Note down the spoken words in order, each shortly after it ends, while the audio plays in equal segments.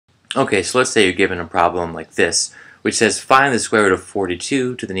Okay, so let's say you're given a problem like this, which says find the square root of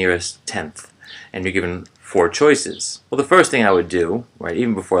 42 to the nearest tenth, and you're given four choices. Well, the first thing I would do, right,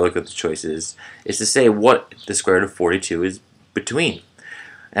 even before I look at the choices, is to say what the square root of 42 is between.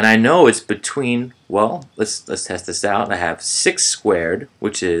 And I know it's between, well, let's test this out. I have 6 squared,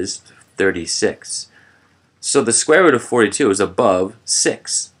 which is 36. So the square root of 42 is above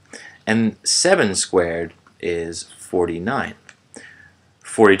 6. And 7 squared is 49.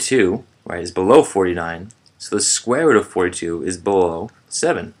 42, right, is below 49. So the square root of 42 is below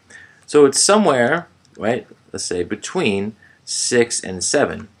 7. So it's somewhere, right, let's say between 6 and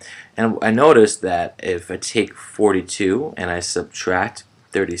 7. And I notice that if I take 42 and I subtract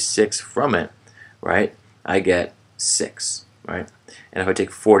 36 from it, right, I get 6, right? And if I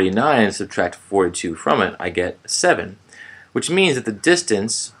take 49 and subtract 42 from it, I get 7, which means that the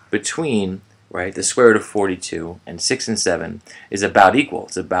distance between, right, the square root of 42 and 6 and 7 is about equal.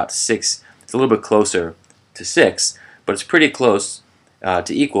 It's about 6. It's a little bit closer to 6, but it's pretty close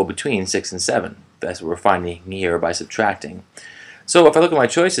to equal between 6 and 7. That's what we're finding here by subtracting. So if I look at my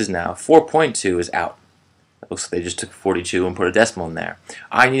choices now, 4.2 is out. It looks like they just took 42 and put a decimal in there.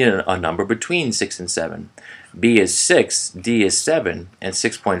 I need a number between 6 and 7. B is 6, D is 7, and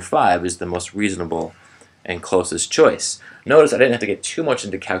 6.5 is the most reasonable and closest choice. Notice I didn't have to get too much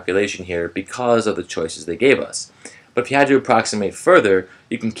into calculation here because of the choices they gave us. But if you had to approximate further,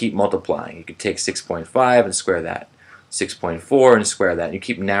 you can keep multiplying. You could take 6.5 and square that, 6.4 and square that, and you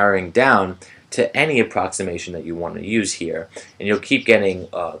keep narrowing down to any approximation that you want to use here, and you'll keep getting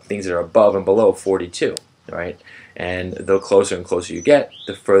things that are above and below 42, right? And the closer and closer you get,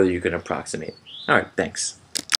 the further you can approximate. All right, thanks.